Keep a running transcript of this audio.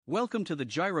Welcome to the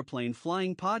Gyroplane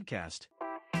Flying Podcast.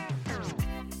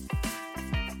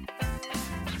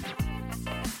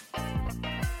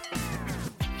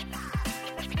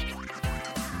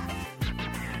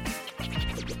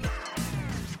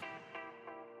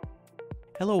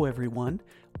 Hello, everyone.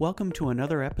 Welcome to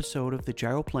another episode of the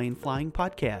Gyroplane Flying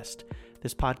Podcast.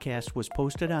 This podcast was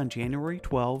posted on January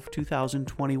 12,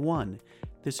 2021.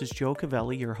 This is Joe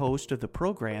Covelli, your host of the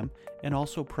program, and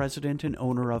also president and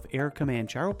owner of Air Command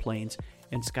Gyroplanes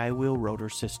and Skywheels Rotor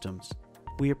Systems.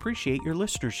 We appreciate your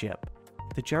listenership.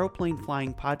 The Gyroplane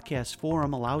Flying Podcast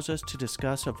Forum allows us to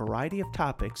discuss a variety of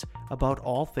topics about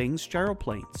all things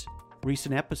gyroplanes.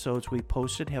 Recent episodes we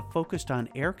posted have focused on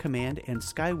Air Command and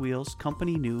Skywheels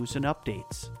company news and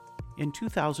updates. In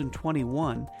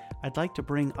 2021, I'd like to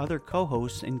bring other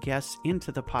co-hosts and guests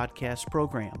into the podcast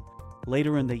program.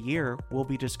 Later in the year, we'll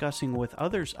be discussing with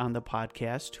others on the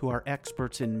podcast who are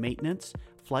experts in maintenance,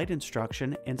 flight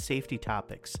instruction, and safety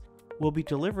topics. We'll be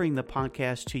delivering the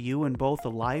podcast to you in both a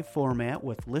live format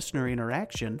with listener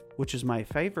interaction, which is my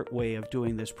favorite way of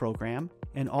doing this program,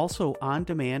 and also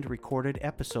on-demand recorded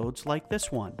episodes like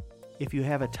this one. If you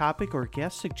have a topic or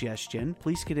guest suggestion,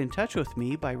 please get in touch with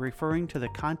me by referring to the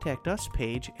Contact Us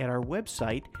page at our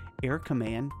website,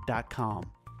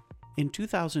 aircommand.com. In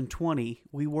 2020,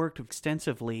 we worked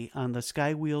extensively on the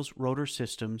Skywheels Rotor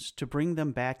Systems to bring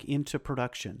them back into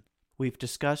production. We've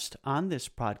discussed on this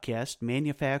podcast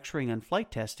manufacturing and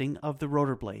flight testing of the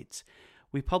rotor blades.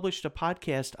 We published a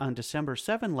podcast on December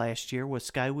 7 last year with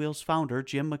Skywheels founder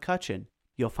Jim McCutcheon.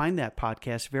 You'll find that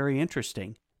podcast very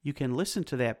interesting. You can listen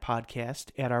to that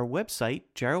podcast at our website,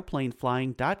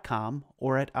 gyroplaneflying.com,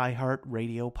 or at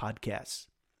iHeartRadio Podcasts.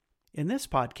 In this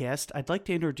podcast, I'd like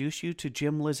to introduce you to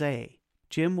Jim Lezie.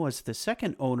 Jim was the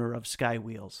second owner of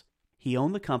Skywheels. He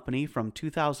owned the company from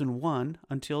 2001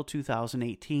 until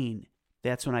 2018.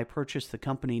 That's when I purchased the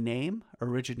company name,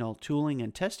 original tooling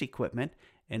and test equipment,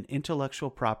 and intellectual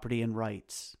property and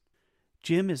rights.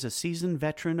 Jim is a seasoned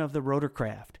veteran of the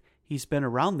rotorcraft. He's been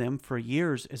around them for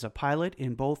years as a pilot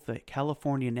in both the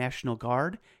California National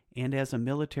Guard and as a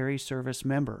military service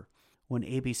member. When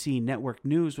ABC Network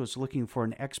News was looking for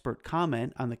an expert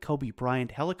comment on the Kobe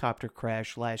Bryant helicopter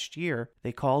crash last year,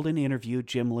 they called and interviewed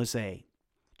Jim Lezie.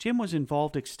 Jim was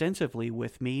involved extensively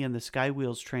with me in the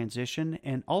Skywheels transition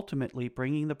and ultimately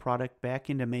bringing the product back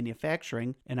into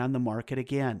manufacturing and on the market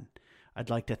again. I'd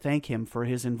like to thank him for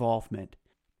his involvement.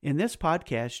 In this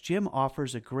podcast, Jim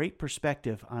offers a great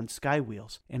perspective on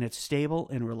Skywheels and its stable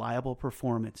and reliable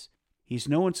performance. He's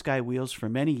known Skywheels for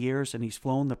many years and he's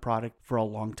flown the product for a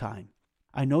long time.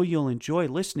 I know you'll enjoy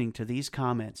listening to these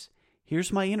comments.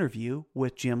 Here's my interview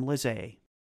with Jim Lezie.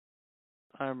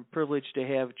 I'm privileged to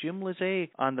have Jim Lezie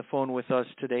on the phone with us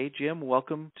today. Jim,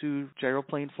 welcome to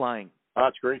Gyroplane Flying.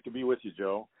 It's great to be with you,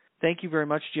 Joe. Thank you very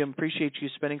much, Jim. Appreciate you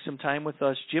spending some time with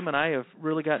us. Jim and I have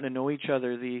really gotten to know each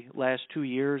other the last 2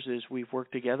 years as we've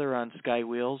worked together on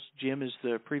Skywheels. Jim is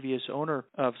the previous owner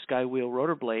of Skywheels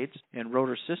Rotor Blades and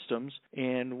Rotor Systems,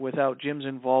 and without Jim's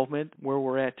involvement, where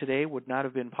we're at today would not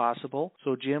have been possible.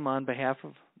 So, Jim, on behalf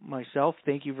of myself,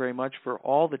 thank you very much for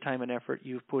all the time and effort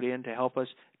you've put in to help us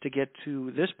to get to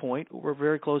this point. We're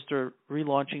very close to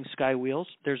relaunching Skywheels.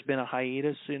 There's been a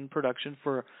hiatus in production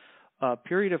for a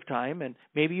period of time, and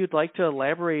maybe you'd like to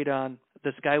elaborate on the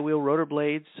Skywheels rotor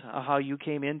blades, how you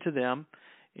came into them,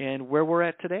 and where we're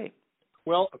at today.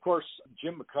 Well, of course,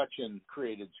 Jim McCutcheon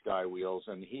created Skywheels,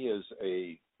 and he is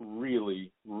a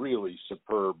really, really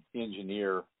superb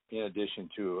engineer in addition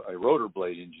to a rotor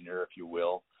blade engineer, if you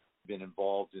will. Been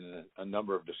involved in a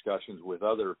number of discussions with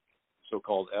other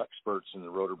so-called experts in the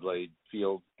rotor blade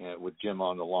field with Jim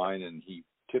on the line, and he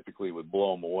typically would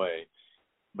blow them away.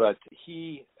 But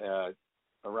he,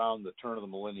 around the turn of the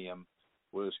millennium,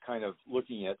 was kind of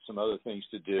looking at some other things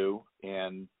to do,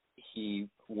 and he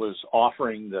was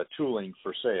offering the tooling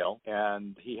for sale,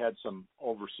 and he had some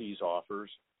overseas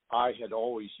offers. I had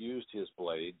always used his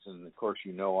blades, and of course,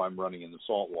 you know, I'm running in the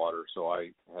salt water, so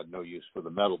I had no use for the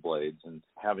metal blades. And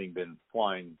having been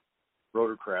flying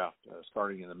rotorcraft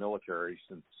starting in the military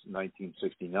since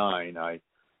 1969, I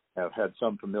have had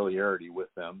some familiarity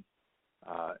with them.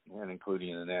 And including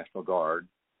in the National Guard.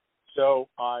 So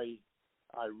I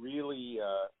really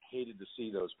hated to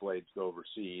see those blades go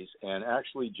overseas, and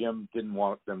actually Jim didn't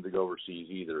want them to go overseas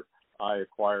either. I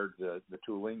acquired the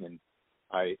tooling, and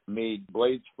I made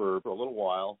blades for a little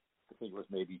while. I think it was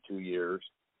maybe 2 years,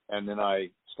 and then I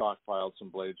stockpiled some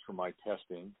blades for my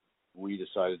testing. We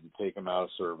decided to take them out of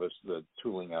service, the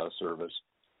tooling out of service,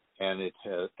 and it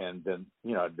had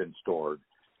been stored.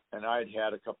 And I'd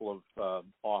had a couple of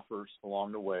offers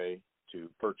along the way to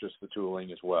purchase the tooling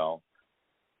as well.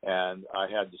 And I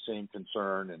had the same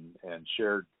concern and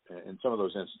shared, in some of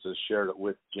those instances, shared it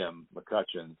with Jim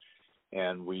McCutcheon,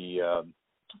 and we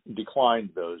declined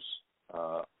those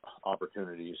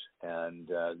opportunities. And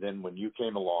then when you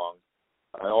came along,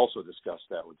 I also discussed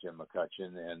that with Jim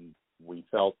McCutcheon, and we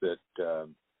felt that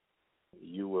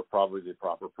you were probably the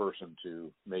proper person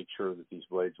to make sure that these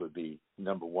blades would be,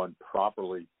 number one,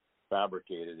 properly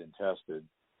fabricated and tested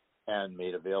and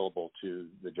made available to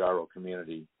the gyro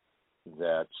community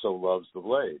that so loves the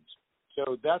blades.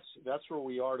 So that's where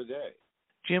we are today.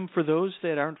 Jim, for those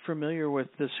that aren't familiar with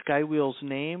the Skywheels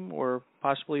name, or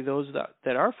possibly those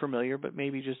that are familiar but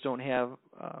maybe just don't have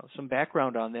some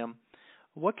background on them,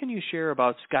 what can you share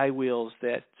about Skywheels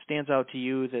that stands out to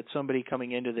you that somebody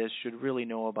coming into this should really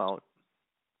know about?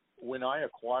 When I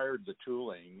acquired the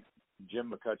tooling,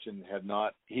 Jim McCutcheon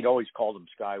he'd always called them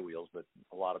Skywheels, but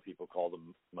a lot of people call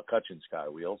them McCutcheon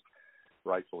Skywheels,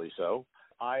 rightfully so.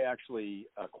 I actually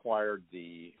acquired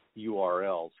the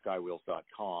URL,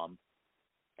 skywheels.com,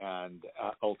 and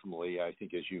ultimately, I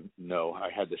think, as you know, I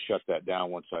had to shut that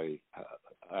down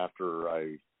after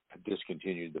I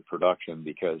discontinued the production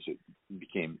because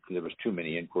there was too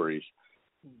many inquiries.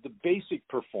 The basic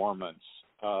performance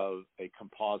of a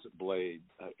composite blade,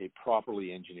 a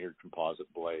properly engineered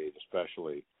composite blade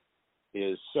especially,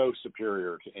 is so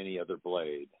superior to any other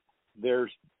blade.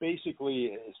 There's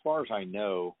basically, as far as I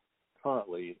know,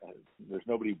 currently, there's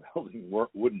nobody building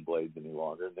wooden blades any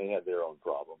longer, and they had their own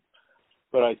problems.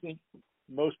 But I think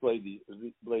most blades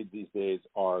these days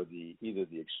are either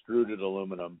the extruded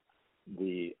aluminum,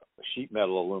 the sheet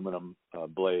metal aluminum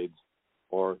blades,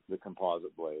 or the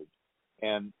composite blades.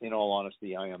 And in all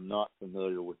honesty, I am not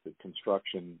familiar with the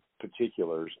construction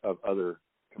particulars of other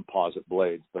composite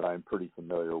blades, but I'm pretty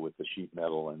familiar with the sheet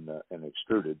metal and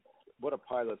extruded. What a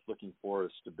pilot's looking for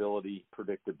is stability,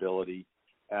 predictability,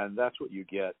 and that's what you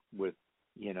get with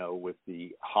the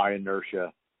high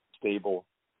inertia, stable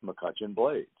McCutcheon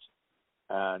blades,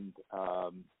 and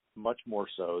much more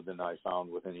so than I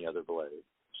found with any other blade.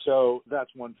 So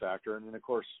that's one factor. And then, of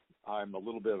course, I'm a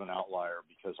little bit of an outlier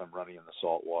because I'm running in the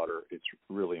salt water. It's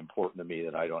really important to me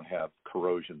that I don't have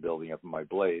corrosion building up in my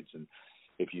blades. And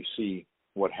if you see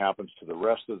what happens to the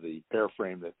rest of the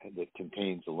airframe that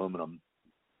contains aluminum,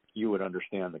 you would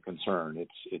understand the concern.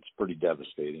 It's pretty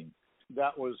devastating.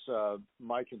 That was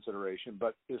my consideration.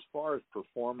 But as far as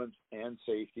performance and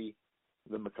safety,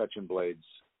 the McCutcheon blades,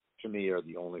 to me, are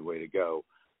the only way to go.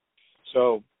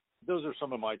 So those are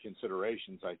some of my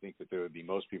considerations. I think that there would be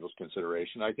most people's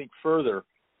consideration. I think further,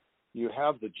 you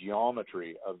have the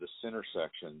geometry of the center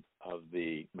section of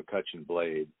the McCutcheon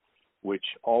blade, which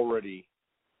already,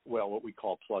 what we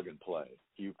call plug and play.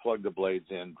 You plug the blades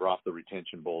in, drop the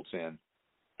retention bolts in,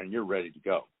 and you're ready to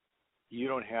go. You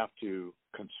don't have to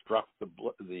construct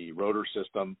the rotor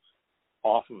system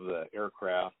off of the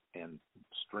aircraft and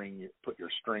put your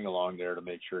string along there to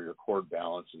make sure your cord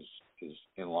balance is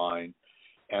in line,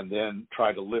 and then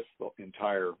try to lift the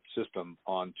entire system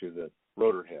onto the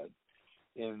rotor head.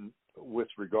 With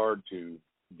regard to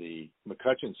the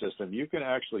McCutcheon system, you can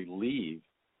actually leave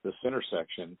the center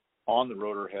section on the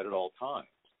rotor head at all times.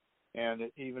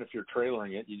 And even if you're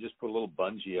trailering it, you just put a little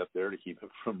bungee up there to keep it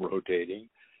from rotating.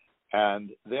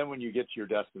 And then when you get to your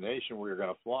destination where you're going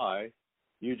to fly,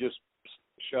 you just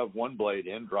shove one blade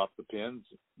in, drop the pins,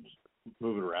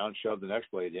 move it around, shove the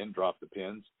next blade in, drop the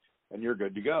pins, and you're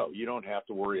good to go. You don't have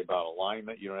to worry about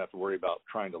alignment. You don't have to worry about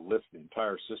trying to lift the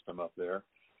entire system up there.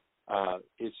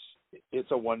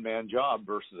 It's a one-man job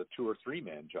versus a two- or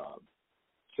three-man job.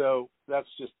 So that's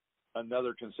just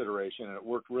another consideration, and it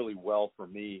worked really well for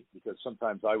me because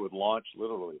sometimes I would launch,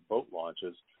 literally boat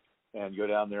launches, and go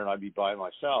down there and I'd be by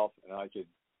myself, and I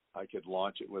could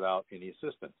launch it without any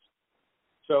assistance.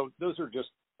 So those are just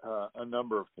a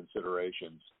number of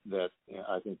considerations that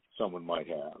I think someone might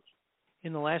have.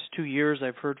 In the last 2 years,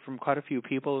 I've heard from quite a few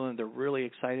people, and they're really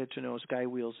excited to know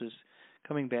Skywheels is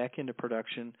coming back into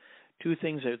production. Two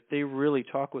things that they really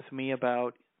talk with me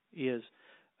about is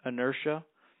inertia,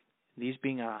 these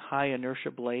being a high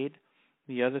inertia blade.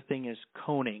 The other thing is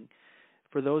coning.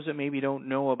 For those that maybe don't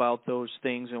know about those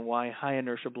things and why high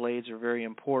inertia blades are very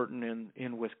important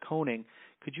in with coning,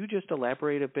 could you just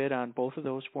elaborate a bit on both of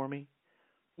those for me?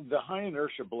 The high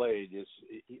inertia blade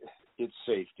it's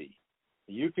safety.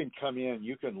 You can come in,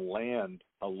 you can land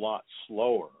a lot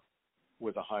slower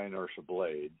with a high inertia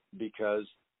blade because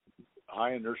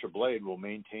high inertia blade will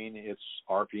maintain its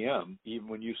RPM even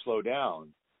when you slow down.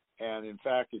 And in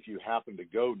fact, if you happen to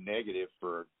go negative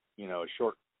for a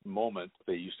short moment,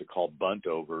 they used to call bunt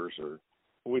overs,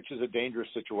 which is a dangerous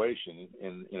situation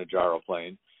in a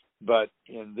gyroplane. But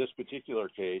in this particular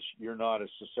case, you're not as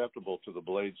susceptible to the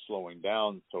blade slowing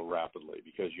down so rapidly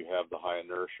because you have the high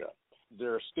inertia.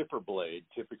 They're a stiffer blade.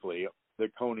 Typically, the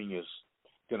coning is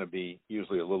going to be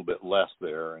usually a little bit less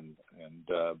there and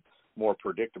more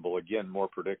predictable. Again, more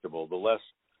predictable. The less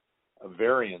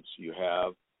variance you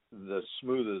have, the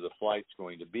smoother the flight's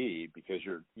going to be because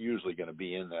you're usually going to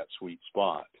be in that sweet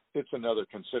spot. It's another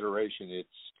consideration.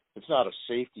 It's not a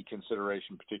safety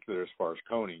consideration, particularly as far as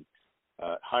coning.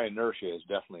 High inertia is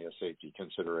definitely a safety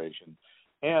consideration,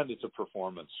 and it's a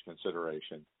performance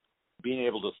consideration. Being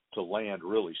able to land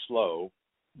really slow,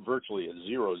 virtually at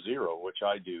 0-0, which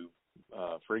I do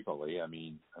frequently, I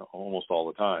mean, almost all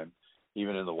the time,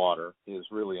 even in the water, is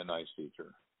really a nice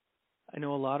feature. I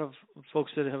know a lot of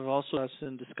folks that have also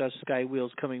discussed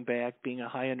Skywheels coming back, being a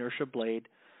high inertia blade,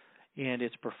 and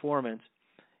its performance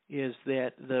is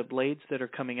that the blades that are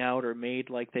coming out are made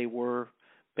like they were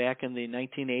back in the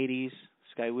 1980s.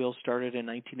 Skywheels started in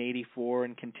 1984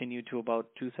 and continued to about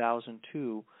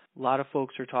 2002. A lot of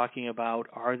folks are talking about,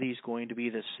 are these going to be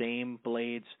the same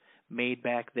blades made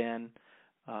back then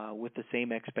with the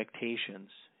same expectations?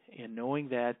 And knowing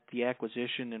that the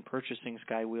acquisition and purchasing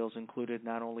Skywheels included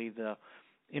not only the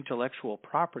intellectual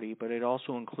property, but it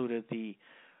also included the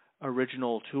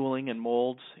original tooling and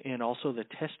molds and also the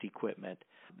test equipment.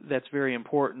 That's very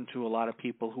important to a lot of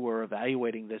people who are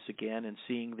evaluating this again and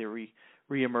seeing the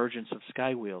reemergence of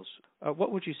Skywheels.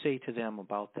 What would you say to them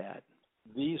about that?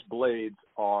 These blades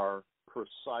are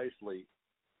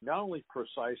not only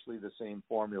precisely the same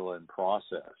formula and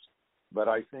process, but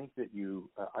I think that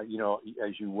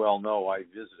as you well know, I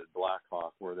visited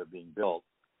Blackhawk where they're being built,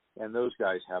 and those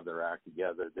guys have their act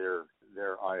together. They're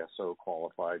ISO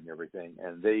qualified and everything,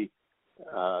 and they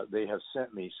have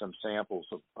sent me some samples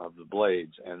of the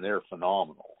blades, and they're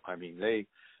phenomenal. I mean,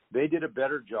 they did a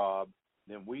better job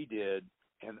than we did,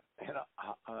 and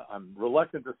I'm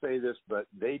reluctant to say this, but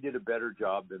they did a better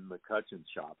job than McCutcheon's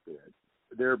shop did.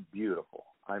 They're beautiful.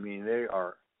 I mean, they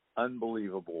are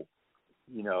unbelievable.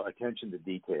 Attention to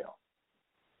detail.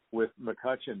 With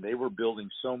McCutcheon, they were building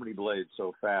so many blades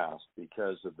so fast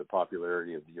because of the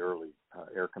popularity of the early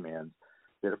air commands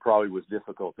that it probably was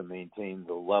difficult to maintain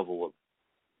the level of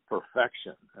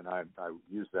perfection, and I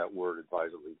use that word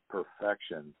advisedly,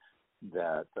 perfection,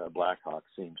 that Blackhawk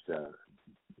seems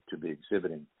to be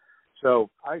exhibiting. So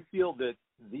I feel that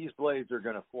these blades are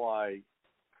going to fly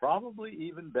probably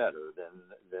even better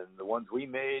than the ones we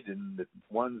made and the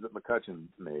ones that McCutcheon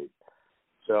made.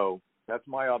 So that's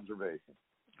my observation.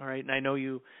 All right, and I know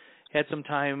you had some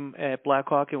time at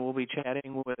Blackhawk, and we'll be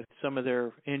chatting with some of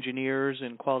their engineers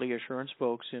and quality assurance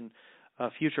folks in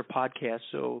future podcasts,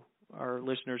 so our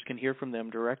listeners can hear from them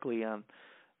directly on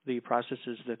the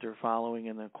processes that they're following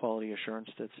and the quality assurance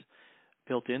that's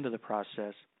built into the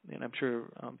process. And I'm sure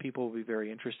people will be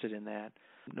very interested in that,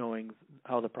 knowing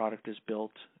how the product is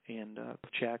built and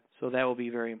checked. So that will be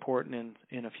very important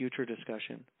in a future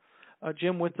discussion.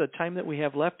 Jim, with the time that we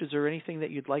have left, is there anything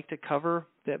that you'd like to cover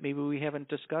that maybe we haven't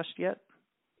discussed yet?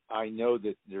 I know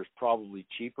that there's probably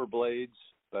cheaper blades,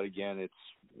 but again, it's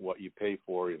what you pay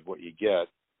for is what you get.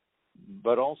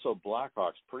 But also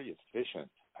Blackhawk's pretty efficient.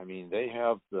 I mean, they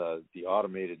have the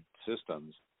automated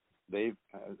systems. They've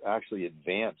actually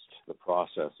advanced the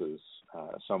processes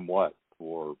somewhat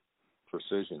for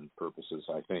precision purposes,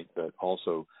 I think, but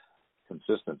also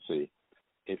consistency.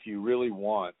 If you really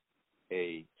want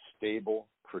a stable,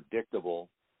 predictable,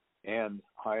 and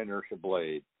high inertia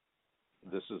blade,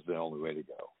 this is the only way to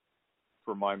go.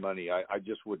 For my money, I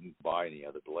just wouldn't buy any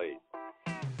other blade.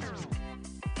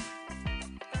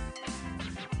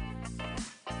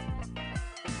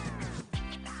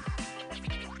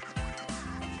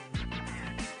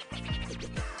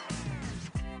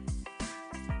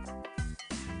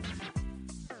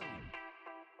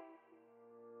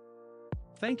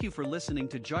 Thank you for listening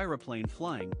to Gyroplane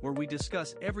Flying, where we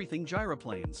discuss everything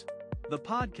gyroplanes. The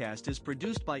podcast is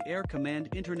produced by Air Command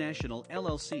International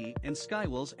LLC and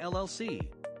Skywheels LLC.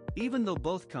 Even though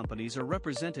both companies are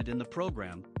represented in the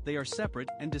program, they are separate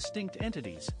and distinct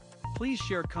entities. Please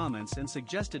share comments and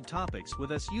suggested topics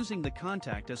with us using the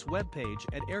Contact Us webpage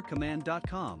at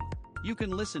aircommand.com. You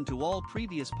can listen to all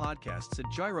previous podcasts at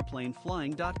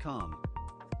gyroplaneflying.com.